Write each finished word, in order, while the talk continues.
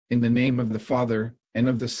In the name of the Father, and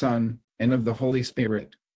of the Son, and of the Holy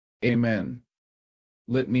Spirit. Amen.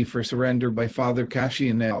 Litany for Surrender by Father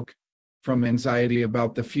Cassian. From anxiety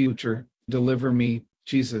about the future, deliver me,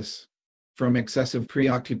 Jesus. From excessive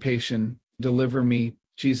preoccupation, deliver me,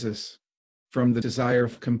 Jesus. From the desire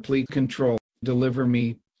of complete control, deliver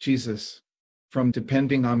me, Jesus. From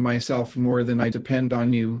depending on myself more than I depend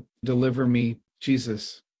on you, deliver me,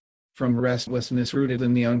 Jesus. From restlessness rooted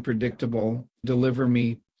in the unpredictable, deliver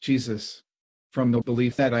me, Jesus. From the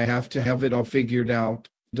belief that I have to have it all figured out,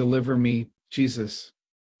 deliver me, Jesus.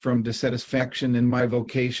 From dissatisfaction in my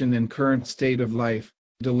vocation and current state of life,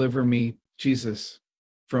 deliver me, Jesus.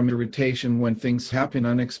 From irritation when things happen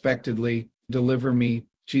unexpectedly, deliver me,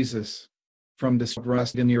 Jesus. From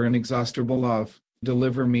distrust in your inexhaustible love,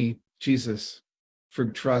 deliver me, Jesus. For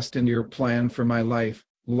trust in your plan for my life,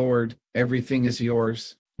 Lord, everything is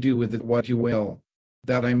yours, do with it what you will.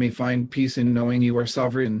 That I may find peace in knowing you are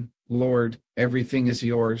sovereign, Lord, everything is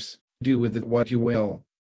yours, do with it what you will.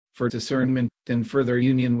 For discernment and further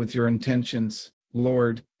union with your intentions,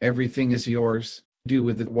 Lord, everything is yours, do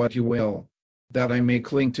with it what you will. That I may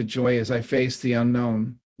cling to joy as I face the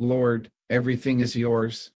unknown, Lord, everything is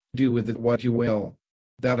yours, do with it what you will.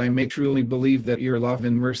 That I may truly believe that your love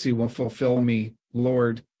and mercy will fulfill me,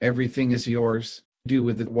 Lord, everything is yours, do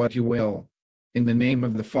with it what you will. In the name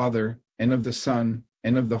of the Father, and of the Son,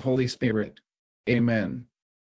 and of the Holy Spirit. Amen.